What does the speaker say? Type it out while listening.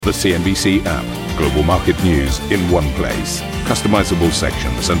The CNBC app. Global market news in one place. Customizable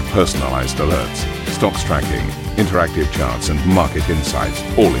sections and personalized alerts. Stocks tracking, interactive charts and market insights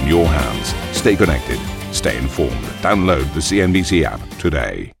all in your hands. Stay connected. Stay informed. Download the CNBC app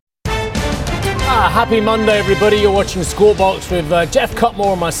today. Happy Monday, everybody. You're watching Squawk with Jeff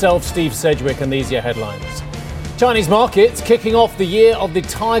Cutmore and myself, Steve Sedgwick, and these are your headlines. Chinese markets kicking off the year of the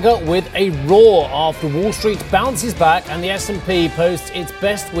tiger with a roar after Wall Street bounces back and the S&P posts its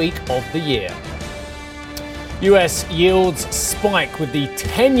best week of the year. US yields spike with the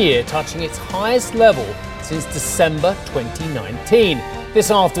 10-year touching its highest level since December 2019.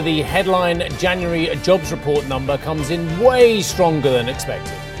 This after the headline January jobs report number comes in way stronger than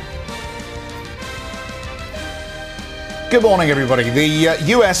expected. Good morning, everybody. The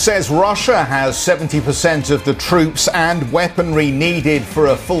US says Russia has 70% of the troops and weaponry needed for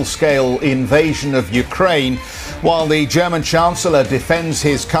a full-scale invasion of Ukraine, while the German Chancellor defends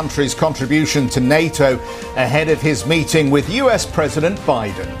his country's contribution to NATO ahead of his meeting with US President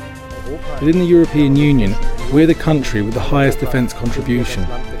Biden. Within the European Union, we're the country with the highest defence contribution.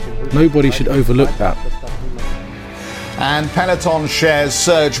 Nobody should overlook that. And Peloton shares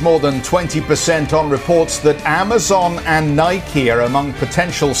surge more than 20% on reports that Amazon and Nike are among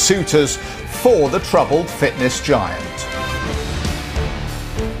potential suitors for the troubled fitness giant.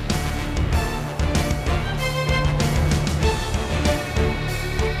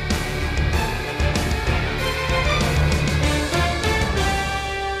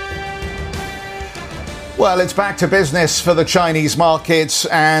 Well, it's back to business for the Chinese markets,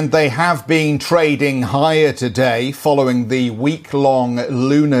 and they have been trading higher today following the week-long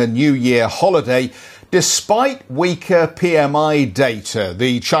Lunar New Year holiday. Despite weaker PMI data,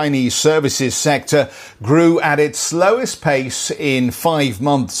 the Chinese services sector grew at its slowest pace in 5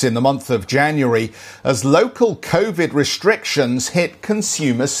 months in the month of January as local COVID restrictions hit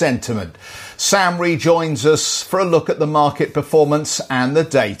consumer sentiment. Sam rejoins us for a look at the market performance and the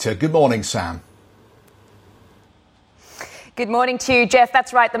data. Good morning, Sam. Good morning to you, Jeff.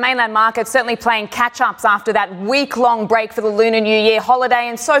 That's right. The mainland market certainly playing catch-ups after that week-long break for the Lunar New Year holiday.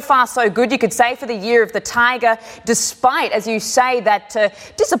 And so far, so good, you could say, for the year of the tiger, despite, as you say, that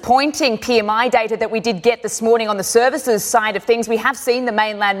disappointing PMI data that we did get this morning on the services side of things. We have seen the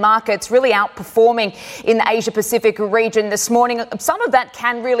mainland markets really outperforming in the Asia-Pacific region this morning. Some of that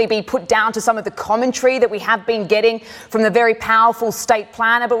can really be put down to some of the commentary that we have been getting from the very powerful state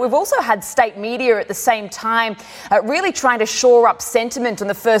planner. But we've also had state media at the same time really trying to shore up sentiment on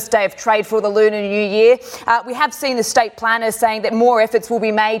the first day of trade for the Lunar New Year. We have seen the state planners saying that more efforts will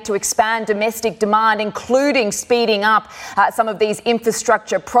be made to expand domestic demand, including speeding up some of these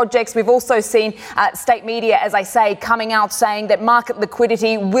infrastructure projects. We've also seen state media, as I say, coming out saying that market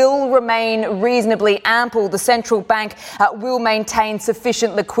liquidity will remain reasonably ample. The central bank will maintain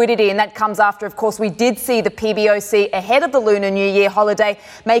sufficient liquidity, and that comes after, of course, we did see the PBOC ahead of the Lunar New Year holiday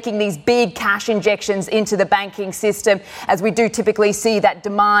making these big cash injections into the banking system, as we do typically see that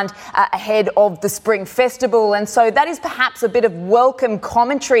demand ahead of the Spring Festival. And so that is perhaps a bit of welcome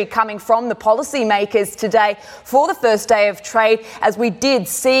commentary coming from the policymakers today for the first day of trade, as we did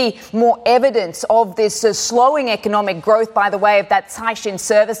see more evidence of this slowing economic growth by the way of that Caixin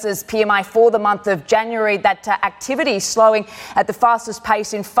Services PMI for the month of January, that activity slowing at the fastest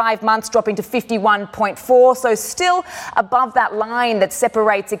pace in 5 months, dropping to 51.4. So still above that line that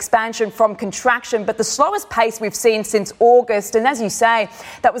separates expansion from contraction, but the slowest pace we've seen since August. And as you say,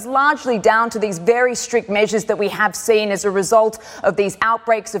 that was largely down to these very strict measures that we have seen as a result of these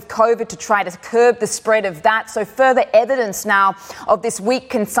outbreaks of COVID to try to curb the spread of that. So further evidence now of this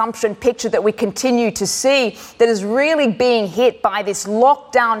weak consumption picture that we continue to see that is really being hit by this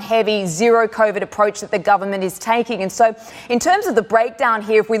lockdown-heavy zero COVID approach that the government is taking. And so in terms of the breakdown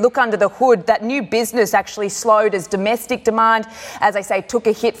here, if we look under the hood, that new business actually slowed as domestic demand, as I say, took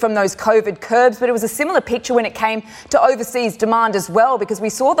a hit from those COVID curbs. But it was a similar picture when it came to overseas demand as well, because we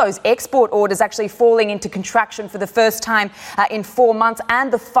saw those export orders actually falling into contraction for the first time in 4 months,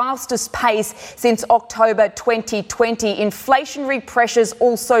 and the fastest pace since October 2020. Inflationary pressures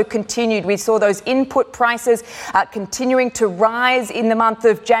also continued. We saw those input prices continuing to rise in the month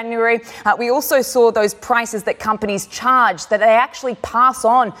of January. We also saw those prices that companies charge, that they actually pass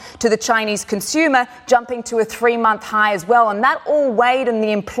on to the Chinese consumer, jumping to a 3-month high as well. And that all weighed in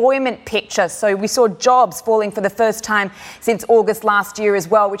the employment picture. So we saw jobs falling for the first time time since August last year as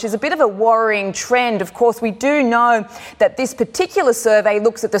well, which is a bit of a worrying trend. Of course, we do know that this particular survey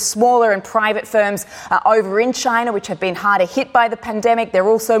looks at the smaller and private firms over in China, which have been harder hit by the pandemic. They're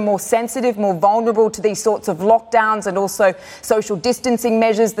also more sensitive, more vulnerable to these sorts of lockdowns and also social distancing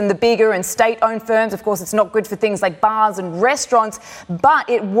measures than the bigger and state-owned firms. Of course, it's not good for things like bars and restaurants, but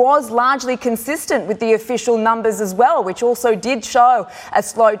it was largely consistent with the official numbers as well, which also did show a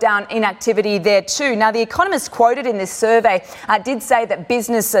slowdown in activity there too. Now, the economists quoted in this survey did say that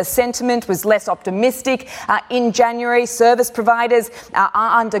business sentiment was less optimistic in January. Service providers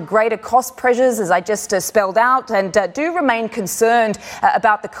are under greater cost pressures, as I just spelled out, and do remain concerned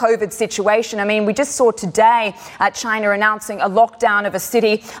about the COVID situation. I mean, we just saw today China announcing a lockdown of a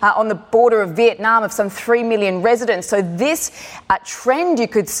city on the border of Vietnam of some 3 million residents. So this trend, you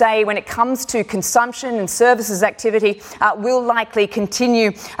could say, when it comes to consumption and services activity will likely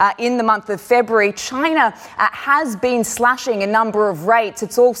continue in the month of February. China has been slashing a number of rates.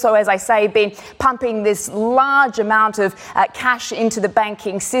 It's also, as I say, been pumping this large amount of cash into the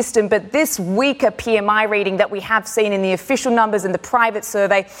banking system. But this weaker PMI reading that we have seen in the official numbers in the private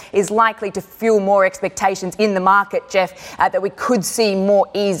survey is likely to fuel more expectations in the market, Jeff, that we could see more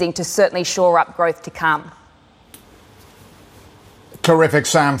easing to certainly shore up growth to come. Terrific,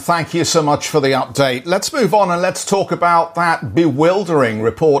 Sam. Thank you so much for the update. Let's move on and let's talk about that bewildering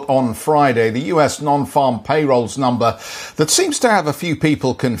report on Friday, the US non-farm payrolls number that seems to have a few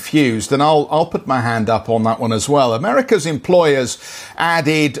people confused, and I'll put my hand up on that one as well. America's employers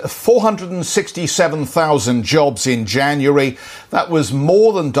added 467,000 jobs in January. That was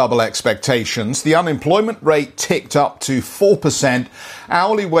more than double expectations. The unemployment rate ticked up to 4%.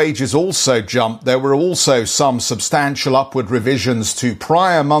 Hourly wages also jumped. There were also some substantial upward revisions to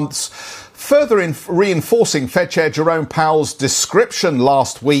prior months, further reinforcing Fed Chair Jerome Powell's description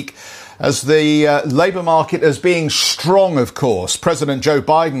last week as the labour market as being strong, of course. President Joe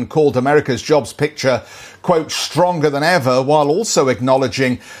Biden called America's jobs picture, quote, stronger than ever, while also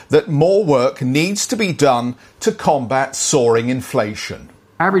acknowledging that more work needs to be done to combat soaring inflation.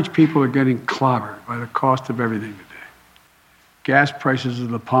 Average people are getting clobbered by the cost of everything today. Gas prices at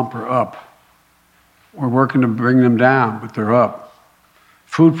the pump are up. We're working to bring them down, but they're up.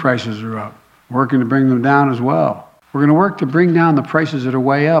 Food prices are up. We're working to bring them down as well. We're going to work to bring down the prices that are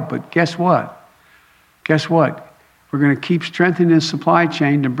way up, but guess what? We're going to keep strengthening the supply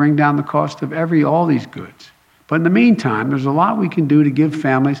chain to bring down the cost of all these goods. But in the meantime, there's a lot we can do to give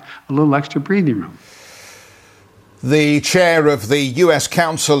families a little extra breathing room. The chair of the US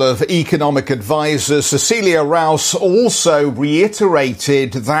Council of Economic Advisers, Cecilia Rouse, also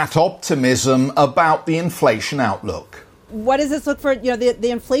reiterated that optimism about the inflation outlook. What does this look for?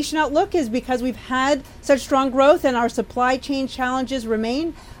 The inflation outlook is because we've had such strong growth and our supply chain challenges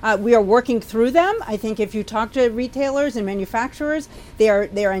remain. We are working through them. I think if you talk to retailers and manufacturers, they are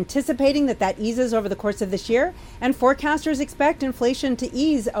anticipating that eases over the course of this year, and forecasters expect inflation to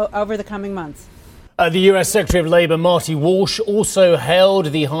ease over the coming months. The US Secretary of Labour, Marty Walsh, also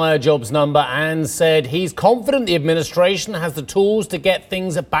hailed the higher jobs number and said he's confident the administration has the tools to get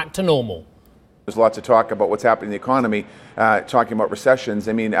things back to normal. There's lots of talk about what's happening in the economy, talking about recessions.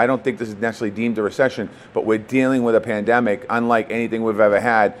 I mean, I don't think this is necessarily deemed a recession, but we're dealing with a pandemic unlike anything we've ever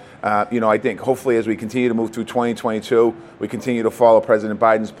had. I think hopefully as we continue to move through 2022, we continue to follow President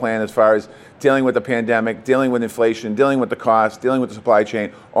Biden's plan as far as dealing with the pandemic, dealing with inflation, dealing with the costs, dealing with the supply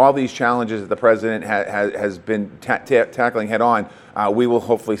chain, all these challenges that the president has been tackling head on. We will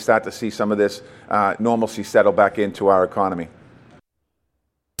hopefully start to see some of this normalcy settle back into our economy.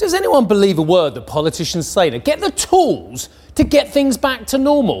 Does anyone believe a word that politicians say to get the tools to get things back to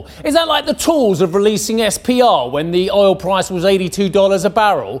normal? Is that like the tools of releasing SPR when the oil price was $82 a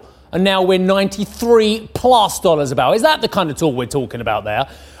barrel and now we're $93+ a barrel? Is that the kind of tool we're talking about there?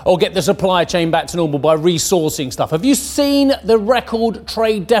 Or get the supply chain back to normal by resourcing stuff? Have you seen the record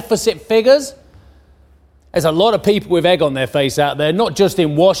trade deficit figures? There's a lot of people with egg on their face out there, not just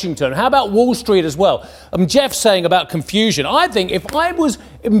in Washington. How about Wall Street as well? Jeff's saying about confusion. I think if I was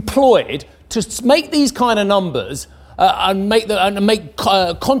employed to make these kind of numbers and make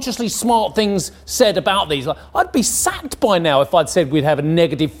consciously smart things said about these, I'd be sacked by now if I'd said we'd have a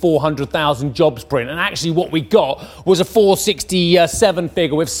negative 400,000 jobs print. And actually what we got was a 467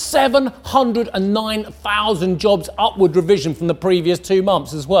 figure with 709,000 jobs upward revision from the previous 2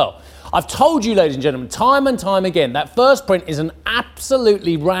 months as well. I've told you, ladies and gentlemen, time and time again, that first print is an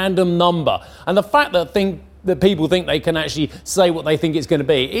absolutely random number. And the fact that that people think they can actually say what they think it's going to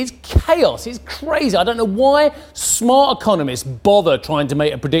be. It's chaos. It's crazy. I don't know why smart economists bother trying to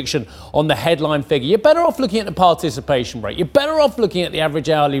make a prediction on the headline figure. You're better off looking at the participation rate. You're better off looking at the average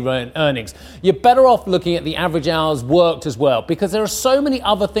hourly earnings. You're better off looking at the average hours worked as well, because there are so many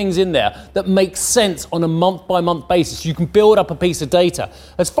other things in there that make sense on a month-by-month basis. You can build up a piece of data.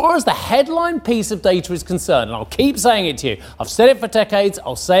 As far as the headline piece of data is concerned, and I'll keep saying it to you, I've said it for decades,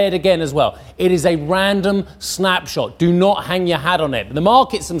 I'll say it again as well, it is a random snapshot. Do not hang your hat on it. The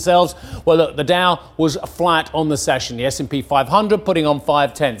markets themselves, well, look, the Dow was flat on the session. The S&P 500 putting on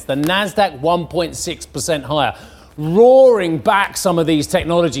 0.5. The Nasdaq 1.6% higher. Roaring back some of these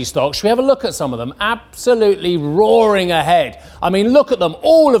technology stocks. Should we have a look at some of them? Absolutely roaring ahead. I mean, look at them,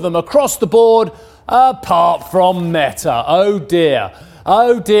 all of them across the board, apart from Meta. Oh dear.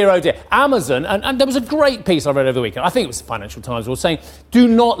 Oh dear, oh dear. Amazon, and there was a great piece I read over the weekend. I think it was the Financial Times, was saying, do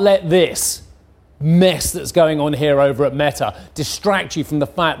not let this mess that's going on here over at Meta distract you from the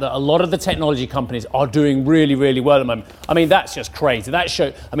fact that a lot of the technology companies are doing really, really well at the moment. I mean, that's just crazy.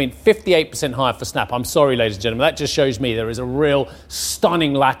 58% higher for Snap. I'm sorry, ladies and gentlemen. That just shows me there is a real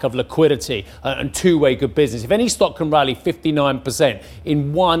stunning lack of liquidity and two-way good business. If any stock can rally 59%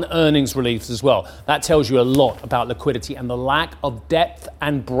 in one earnings release as well, that tells you a lot about liquidity and the lack of depth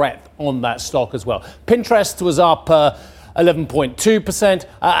and breadth on that stock as well. Pinterest was up 11.2%,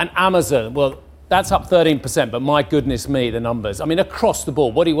 and Amazon, well, that's up 13%, but my goodness me, the numbers. I mean, across the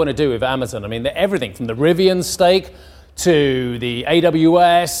board, what do you want to do with Amazon? I mean, everything from the Rivian stake to the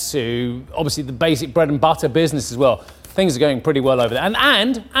AWS to obviously the basic bread and butter business as well. Things are going pretty well over there.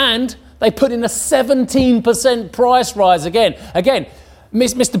 And they put in a 17% price rise again. Again,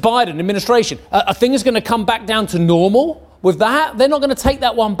 Mr. Biden administration, are things going to come back down to normal? With that, they're not going to take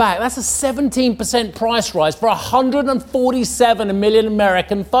that one back. That's a 17% price rise for 147 million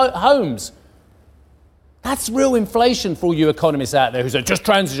American homes. That's real inflation for all you economists out there who say, just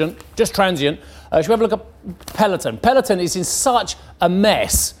transient. Should we have a look at Peloton? Peloton is in such a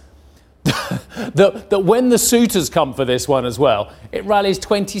mess that when the suitors come for this one as well, it rallies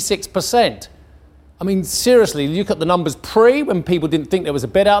 26%. I mean, seriously, look at the numbers when people didn't think there was a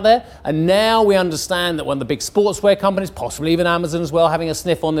bid out there. And now we understand that one of the big sportswear companies, possibly even Amazon as well, having a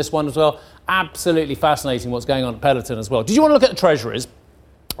sniff on this one as well. Absolutely fascinating what's going on at Peloton as well. Did you want to look at the treasuries?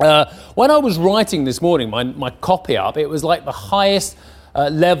 When I was writing this morning, my copy up, it was like the highest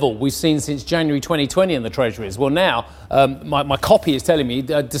level we've seen since January 2020 in the treasuries. Well, now my copy is telling me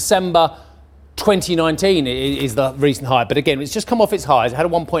December 2019 is the recent high. But again, it's just come off its highs. It had a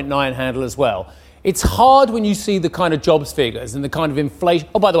 1.9 handle as well. It's hard when you see the kind of jobs figures and the kind of inflation.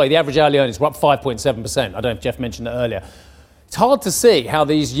 Oh, by the way, the average hourly earnings were up 5.7%. I don't know if Jeff mentioned it earlier. It's hard to see how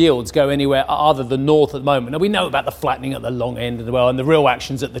these yields go anywhere other than north at the moment. Now, we know about the flattening at the long end as well, and the real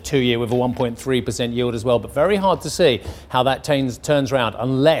actions at the 2-year with a 1.3% yield as well, but very hard to see how that turns around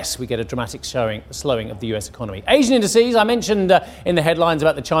unless we get a dramatic slowing of the US economy. Asian indices, I mentioned in the headlines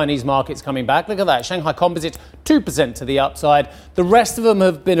about the Chinese markets coming back. Look at that. Shanghai Composite, 2% to the upside. The rest of them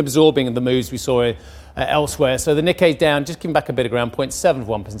have been absorbing the moves we saw elsewhere. So the Nikkei's down, just giving back a bit of ground,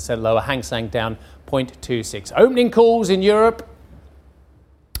 0.71% lower. Hang Seng down 0.26. Opening calls in Europe,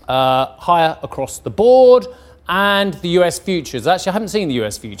 higher across the board, and the US futures. Actually, I haven't seen the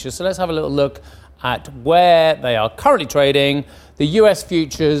US futures, so let's have a little look at where they are currently trading. The US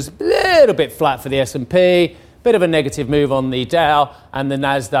futures, a little bit flat for the S&P, bit of a negative move on the Dow, and the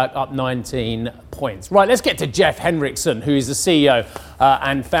Nasdaq up 19 points. Right, let's get to Jeff Henriksen, who is the CEO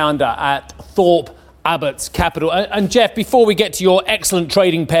and founder at Thorpe Abbott's Capital. And Jeff, before we get to your excellent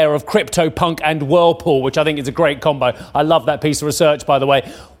trading pair of CryptoPunk and Whirlpool, which I think is a great combo, I love that piece of research, by the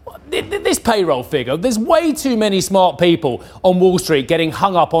way. This payroll figure, there's way too many smart people on Wall Street getting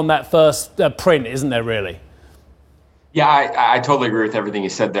hung up on that first print, isn't there, really? Yeah, I totally agree with everything you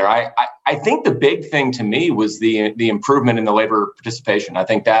said there. I think the big thing to me was the improvement in the labor participation. I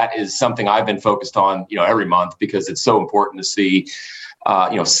think that is something I've been focused on, every month, because it's so important to see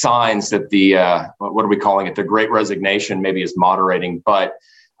signs that the what are we calling it? The Great Resignation maybe is moderating. But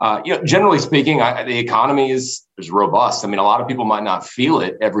generally speaking, the economy is robust. I mean, a lot of people might not feel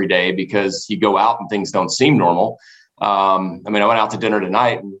it every day because you go out and things don't seem normal. I went out to dinner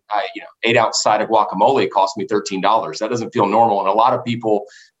tonight and I ate outside of guacamole. It cost me $13. That doesn't feel normal, and a lot of people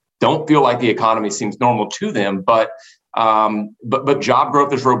don't feel like the economy seems normal to them. But job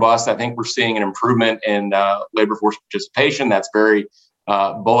growth is robust. I think we're seeing an improvement in labor force participation. That's very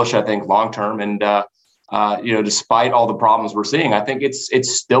bullish, I think, long term. And despite all the problems we're seeing, I think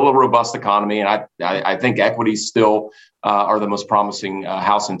it's still a robust economy, and I think equities still are the most promising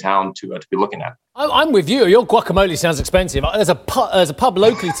house in town to be looking at. I'm with you. Your guacamole sounds expensive. There's a pub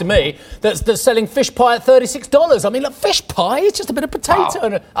locally to me that's selling fish pie at $36. I mean, look, fish pie, it's just a bit of potato.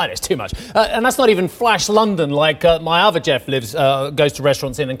 Wow. And it's too much. And that's not even flash London like my other Jeff goes to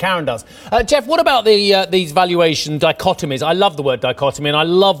restaurants in and Karen does. Jeff, what about these valuation dichotomies? I love the word dichotomy, and I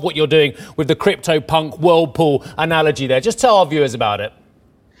love what you're doing with the CryptoPunk Whirlpool analogy there. Just tell our viewers about it.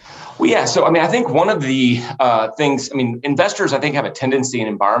 Well, yeah. So, I think one of the things, investors, I think, have a tendency in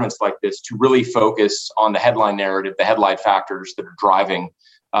environments like this to really focus on the headline narrative, the headline factors that are driving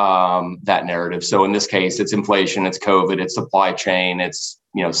that narrative. So in this case, it's inflation, it's COVID, it's supply chain, it's,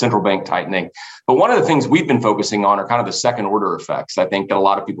 central bank tightening. But one of the things we've been focusing on are kind of the second order effects, I think, that a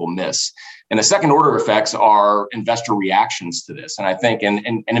lot of people miss. And the second order effects are investor reactions to this. And I think,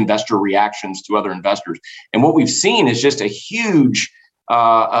 and investor reactions to other investors. And what we've seen is just a huge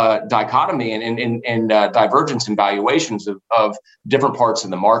dichotomy and divergence in valuations of different parts of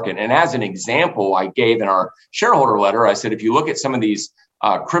the market. And as an example, I gave in our shareholder letter, I said, if you look at some of these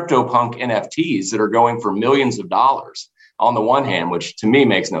CryptoPunk NFTs that are going for millions of dollars on the one hand, which to me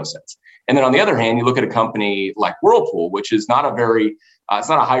makes no sense. And then on the other hand, you look at a company like Whirlpool, which is not it's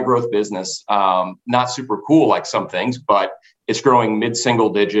not a high growth business, not super cool like some things, but it's growing mid-single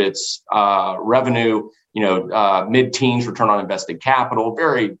digits revenue, mid-teens return on invested capital,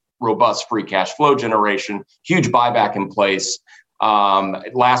 very robust free cash flow generation, huge buyback in place.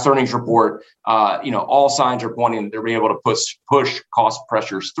 Last earnings report, all signs are pointing that they're being able to push cost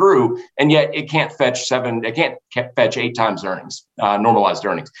pressures through, and yet it can't fetch 8 times earnings, normalized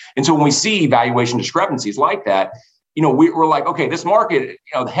earnings. And so when we see valuation discrepancies like that, we're like, okay, this market,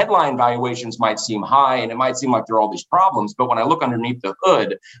 the headline valuations might seem high and it might seem like there are all these problems. But when I look underneath the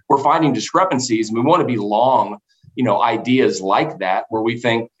hood, we're finding discrepancies, and we want to be long, ideas like that where we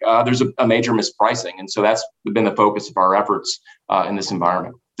think there's a major mispricing. And so that's been the focus of our efforts in this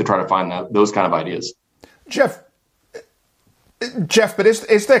environment to try to find those kind of ideas. Jeff, but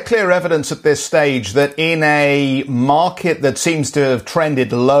is there clear evidence at this stage that in a market that seems to have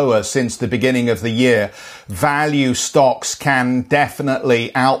trended lower since the beginning of the year, value stocks can definitely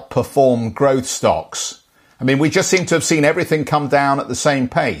outperform growth stocks? We just seem to have seen everything come down at the same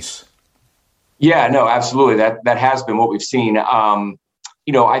pace. Yeah, no, absolutely. That has been what we've seen.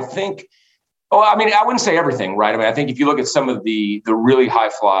 I think, I wouldn't say everything, right? I think if you look at some of the really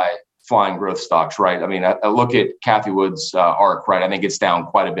flying growth stocks, right? I look at Cathie Wood's ARC, right? I think it's down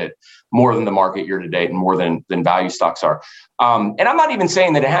quite a bit more than the market year to date and more than value stocks are. And I'm not even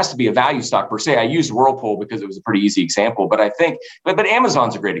saying that it has to be a value stock per se. I used Whirlpool because it was a pretty easy example, but I think, but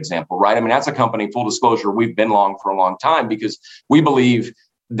Amazon's a great example, right? That's a company, full disclosure, we've been long for a long time because we believe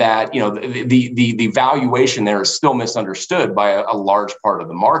that, the valuation there is still misunderstood by a large part of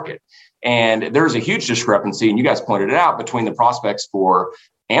the market. And there's a huge discrepancy, and you guys pointed it out, between the prospects for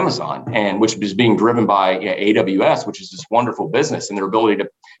Amazon, and which is being driven by AWS, which is this wonderful business, and their ability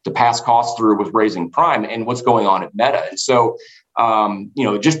to pass costs through with raising Prime, and what's going on at Meta. And so,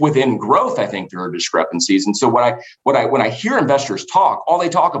 just within growth, I think there are discrepancies. And so when I hear investors talk, all they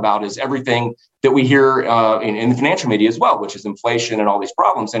talk about is everything that we hear in the financial media as well, which is inflation and all these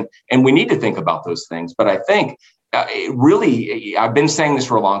problems. And we need to think about those things. But I think really, I've been saying this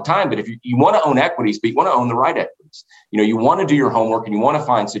for a long time, but if you want to own equities, but you want to own the right equities, you want to do your homework and you want to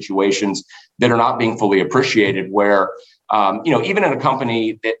find situations that are not being fully appreciated where, even in a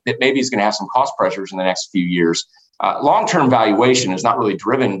company that maybe is going to have some cost pressures in the next few years, long-term valuation is not really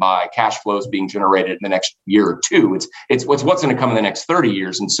driven by cash flows being generated in the next year or two. It's what's going to come in the next 30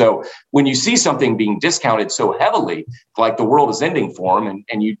 years. And so when you see something being discounted so heavily, like the world is ending for them,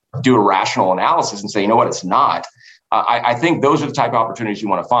 and you do a rational analysis and say, it's not. I think those are the type of opportunities you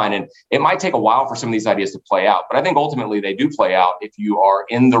want to find. And it might take a while for some of these ideas to play out, but I think ultimately they do play out if you are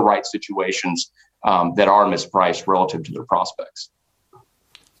in the right situations that are mispriced relative to their prospects.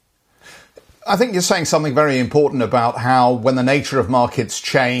 I think you're saying something very important about how when the nature of markets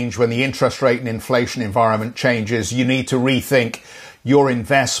change, when the interest rate and inflation environment changes, you need to rethink your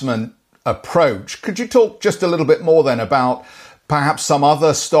investment approach. Could you talk just a little bit more then about perhaps some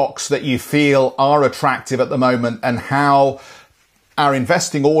other stocks that you feel are attractive at the moment, and how our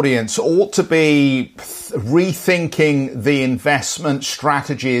investing audience ought to be rethinking the investment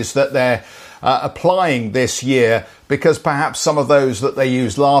strategies that they're applying this year, because perhaps some of those that they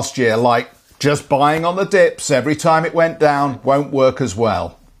used last year, like just buying on the dips every time it went down, won't work as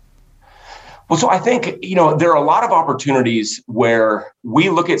well? Well, so I think, there are a lot of opportunities where we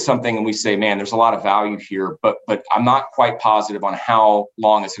look at something and we say, man, there's a lot of value here, but I'm not quite positive on how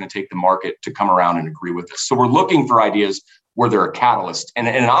long it's going to take the market to come around and agree with this. So we're looking for ideas where there are catalysts, and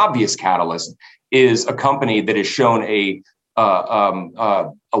an obvious catalyst is a company that has shown a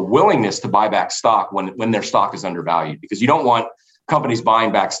willingness to buy back stock when their stock is undervalued, because you don't want companies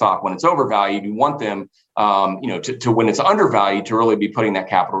buying back stock when it's overvalued. You want them, to when it's undervalued, to really be putting that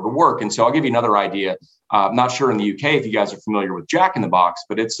capital to work. And so I'll give you another idea. I'm not sure in the UK if you guys are familiar with Jack in the Box,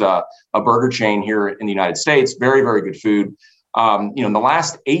 but it's a burger chain here in the United States. Very, very good food. In the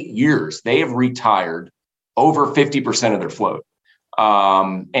last 8 years, they have retired over 50% of their float.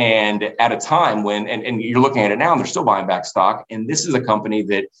 And at a time when, and you're looking at it now, and they're still buying back stock. And this is a company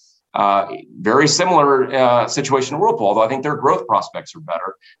that, very similar situation to Whirlpool, although I think their growth prospects are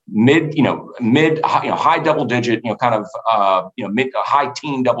better. High double digit, high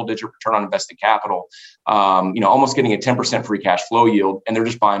teen double digit return on invested capital. Almost getting a 10% free cash flow yield, and they're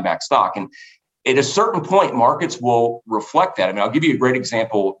just buying back stock. And at a certain point, markets will reflect that. I mean, I'll give you a great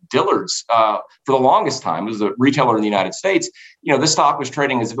example. Dillard's, for the longest time, was a retailer in the United States. The stock was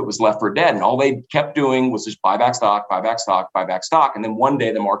trading as if it was left for dead. And all they kept doing was just buy back stock, buy back stock, buy back stock. And then one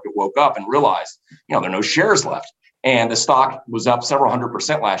day the market woke up and realized, there are no shares left. And the stock was up several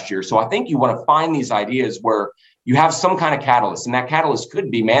 100% last year. So I think you want to find these ideas where you have some kind of catalyst. And that catalyst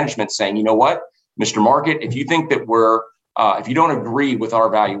could be management saying, you know what, Mr. Market, if you think that if you don't agree with our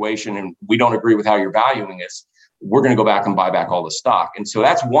valuation and we don't agree with how you're valuing us, we're going to go back and buy back all the stock. And so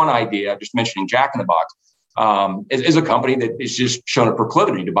that's one idea. Just mentioning Jack in the Box is a company that is just shown a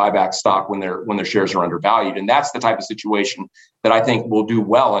proclivity to buy back stock when their shares are undervalued. And that's the type of situation that I think will do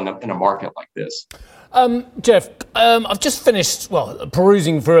well in a market like this. Jeff, I've just finished,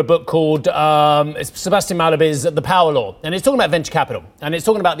 perusing through a book called Sebastian Malabé's The Power Law, and it's talking about venture capital, and it's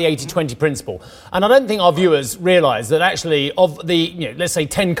talking about the 80-20 principle. And I don't think our viewers realise that actually of the, let's say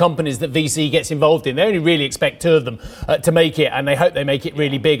 10 companies that VC gets involved in, they only really expect 2 of them to make it, and they hope they make it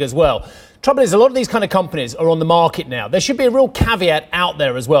really big as well. Trouble is, a lot of these kind of companies are on the market now. There should be a real caveat out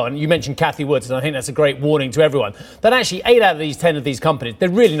there as well. And you mentioned Cathie Woods, and I think that's a great warning to everyone. That actually 8 out of these 10 of these companies, they're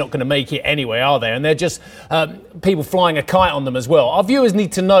really not going to make it anyway, are they? And they're just people flying a kite on them as well. Our viewers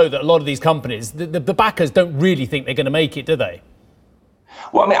need to know that a lot of these companies, the backers don't really think they're going to make it, do they?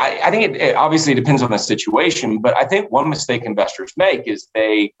 Well, I mean, I think it obviously depends on the situation, but I think one mistake investors make is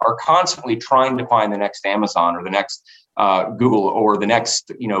they are constantly trying to find the next Amazon or the next Google or the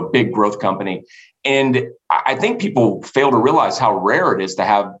next, big growth company. And I think people fail to realize how rare it is to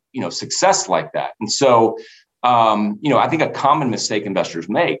have, success like that. And so, I think a common mistake investors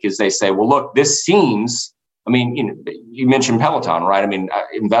make is they say, well, look, this seems, you mentioned Peloton, right? I mean,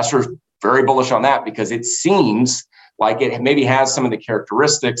 investors very bullish on that because it seems like it maybe has some of the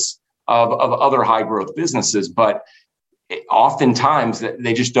characteristics of other high growth businesses, but oftentimes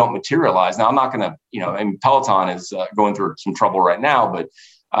they just don't materialize. Now, I'm not going to, Peloton is going through some trouble right now, but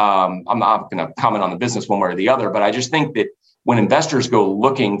I'm not going to comment on the business one way or the other. But I just think that when investors go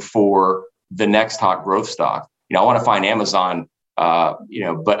looking for the next hot growth stock, I want to find Amazon, but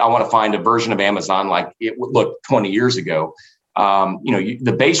I want to find a version of Amazon like it would look 20 years ago.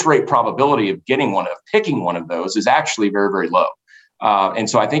 The base rate probability of picking one of those is actually very, very low. And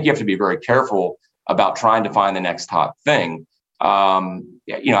so I think you have to be very careful about trying to find the next hot thing.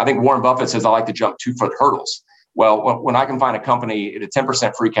 I think Warren Buffett says I like to jump 2-foot hurdles. Well, when I can find a company at a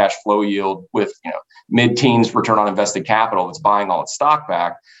 10% free cash flow yield with mid-teens return on invested capital that's buying all its stock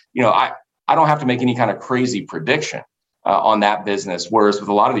back, I don't have to make any kind of crazy prediction on that business. Whereas with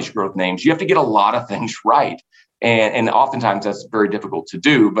a lot of these growth names, you have to get a lot of things right. And oftentimes that's very difficult to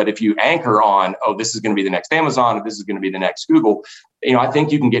do. But if you anchor on, this is going to be the next Amazon, or this is going to be the next Google, I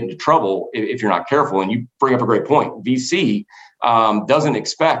think you can get into trouble if you're not careful. And you bring up a great point. VC doesn't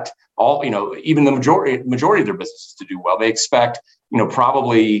expect even the majority of their businesses to do well. They expect,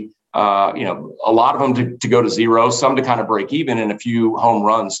 probably, a lot of them to go to zero, some to kind of break even, and a few home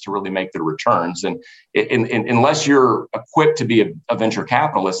runs to really make their returns. And unless you're equipped to be a venture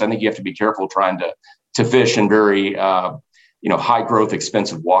capitalist, I think you have to be careful trying to fish in very, high growth,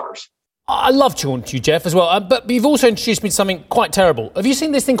 expensive waters. I love talking to you, Jeff, as well. But you've also introduced me to something quite terrible. Have you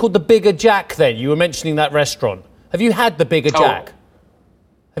seen this thing called the Bigger Jack then? You were mentioning that restaurant. Have you had the Bigger Jack?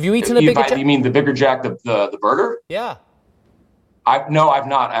 Have you eaten a Bigger Jack? You mean the Bigger Jack, the burger? Yeah. No, I've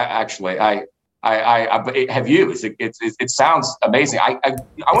not actually. I have you? It sounds amazing. I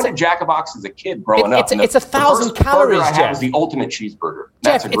went to Jack in the Box as a kid growing up. It's 1,000 calories, Jeff. I had Jeff. was the ultimate cheeseburger.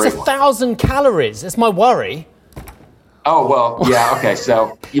 Jeff, it's 1,000 calories. That's my worry. Oh, well, yeah, okay.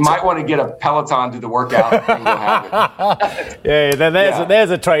 So you might want to get a Peloton to the workout and you'll have it. There's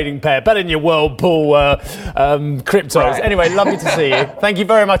a trading pair. Better than your Whirlpool cryptos. Right. Anyway, lovely to see you. Thank you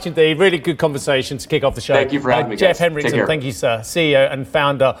very much indeed. Really good conversation to kick off the show. Thank you for having me, Jeff guys. Henriksen, thank you, sir. CEO and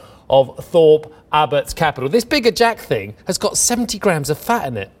founder of Thorpe Abbott's Capital. This Bigger Jack thing has got 70 grams of fat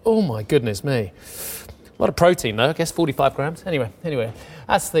in it. Oh, my goodness me. A lot of protein, though. I guess 45 grams. Anyway,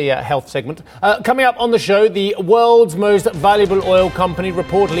 that's the health segment. Coming up on the show, the world's most valuable oil company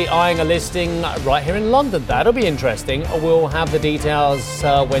reportedly eyeing a listing right here in London. That'll be interesting. We'll have the details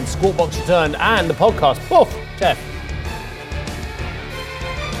when Squawk Box returned and the podcast. Jeff.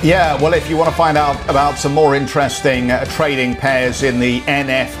 Yeah, well, if you want to find out about some more interesting trading pairs in the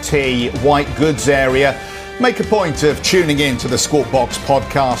NFT white goods area, make a point of tuning in to the Squawk Box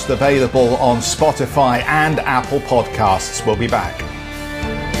podcast, available on Spotify and Apple Podcasts. We'll be back.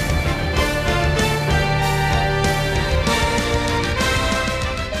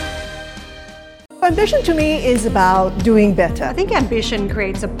 Ambition to me is about doing better. I think ambition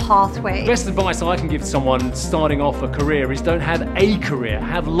creates a pathway. The best advice I can give someone starting off a career is don't have a career,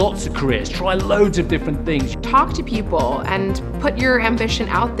 have lots of careers, try loads of different things. Talk to people and put your ambition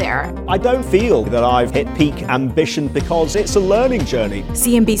out there. I don't feel that I've hit peak ambition because it's a learning journey.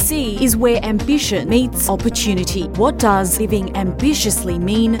 CNBC is where ambition meets opportunity. What does living ambitiously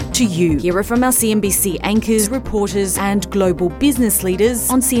mean to you? Hear it from our CNBC anchors, reporters, and global business leaders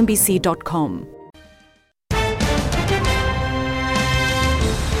on CNBC.com.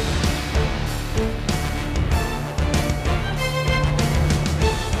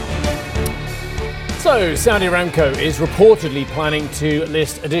 So, Saudi Aramco is reportedly planning to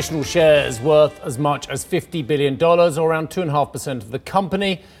list additional shares worth as much as $50 billion, or around 2.5% of the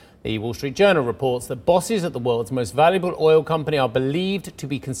company. The Wall Street Journal reports that bosses at the world's most valuable oil company are believed to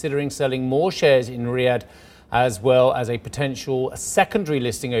be considering selling more shares in Riyadh, as well as a potential secondary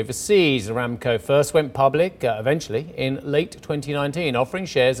listing overseas. Aramco first went public, eventually, in late 2019, offering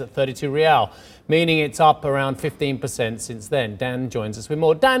shares at 32 Riyal, meaning it's up around 15% since then. Dan joins us with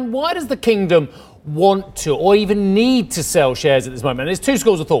more. Dan, why does the kingdom want to or even need to sell shares at this moment? And there's two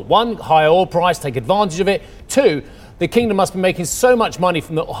schools of thought. One, higher oil price, take advantage of it. Two, the kingdom must be making so much money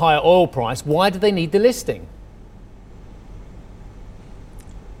from the higher oil price. Why do they need the listing?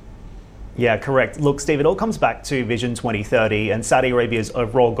 Yeah, correct. Look, Steve, it all comes back to Vision 2030 and Saudi Arabia's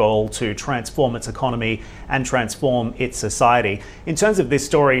overall goal to transform its economy and transform its society. In terms of this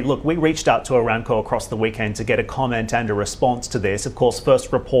story, look, we reached out to Aramco across the weekend to get a comment and a response to this. Of course,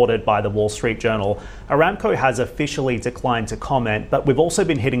 first reported by the Wall Street Journal. Aramco has officially declined to comment, but we've also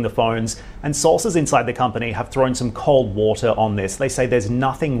been hitting the phones, and sources inside the company have thrown some cold water on this. They say there's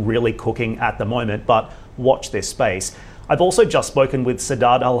nothing really cooking at the moment, but watch this space. I've also just spoken with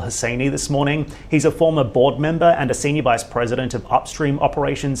Sadat Al-Husseini this morning. He's a former board member and a senior vice president of upstream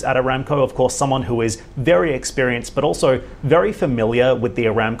operations at Aramco. Of course, someone who is very experienced, but also very familiar with the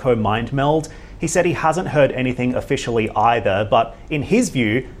Aramco mind meld. He said he hasn't heard anything officially either, but in his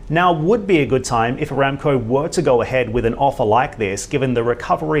view, now would be a good time if Aramco were to go ahead with an offer like this, given the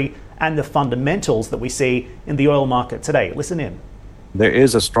recovery and the fundamentals that we see in the oil market today. Listen in. There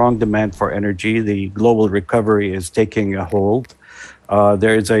is a strong demand for energy. The global recovery is taking a hold.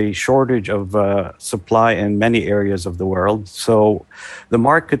 There is a shortage of supply in many areas of the world. So the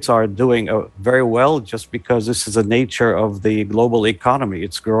markets are doing very well just because this is the nature of the global economy.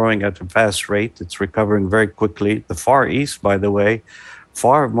 It's growing at a fast rate. It's recovering very quickly. The Far East, by the way,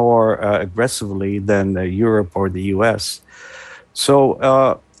 far more aggressively than Europe or the US.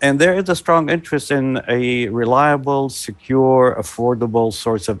 So, and there is a strong interest in a reliable, secure, affordable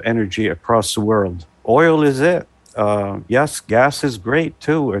source of energy across the world. Oil is it. Yes, gas is great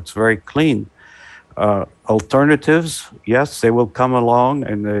too. It's very clean. Alternatives, yes, they will come along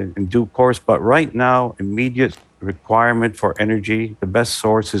in due course. But right now, immediate requirement for energy, the best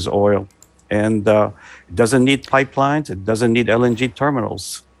source is oil. And it doesn't need pipelines. It doesn't need LNG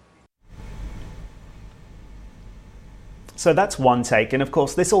terminals. So that's one take. And of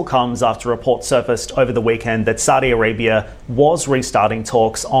course, this all comes after reports surfaced over the weekend that Saudi Arabia was restarting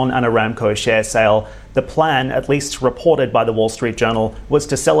talks on an Aramco share sale. The plan, at least reported by the Wall Street Journal, was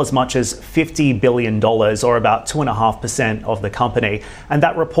to sell as much as $50 billion, or about 2.5% of the company. And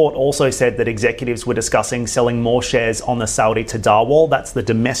that report also said that executives were discussing selling more shares on the Saudi Tadawul, that's the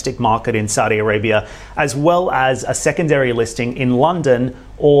domestic market in Saudi Arabia, as well as a secondary listing in London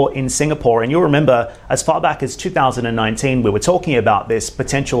or in Singapore. And you'll remember, as far back as 2019, we were talking about this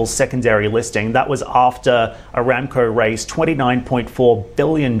potential secondary listing. That was after Aramco raised $29.4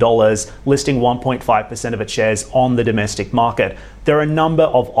 billion, listing 1.5% 25% of its shares on the domestic market. There are a number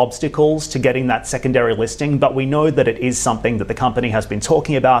of obstacles to getting that secondary listing, but we know that it is something that the company has been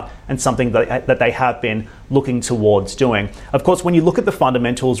talking about and something that they have been looking towards doing. Of course, when you look at the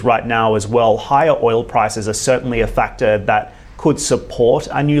fundamentals right now as well, higher oil prices are certainly a factor that could support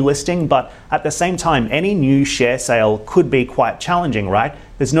a new listing, but at the same time, any new share sale could be quite challenging, right?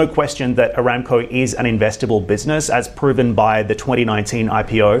 There's no question that Aramco is an investable business, as proven by the 2019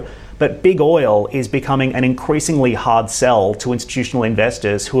 IPO, but big oil is becoming an increasingly hard sell to institutional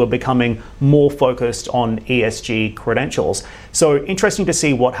investors who are becoming more focused on ESG credentials. So interesting to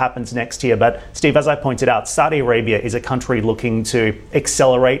see what happens next here. But Steve, as I pointed out, Saudi Arabia is a country looking to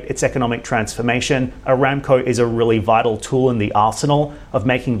accelerate its economic transformation. Aramco is a really vital tool in the arsenal of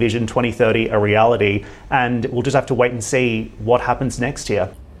making Vision 2030 a reality. And we'll just have to wait and see what happens next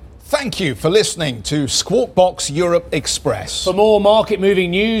here. Thank you for listening to Squawk Box Europe Express. For more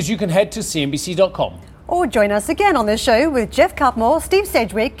market-moving news, you can head to cnbc.com. Or join us again on the show with Jeff Cutmore, Steve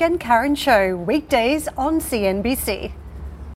Sedgwick and Karen Cho, weekdays on CNBC.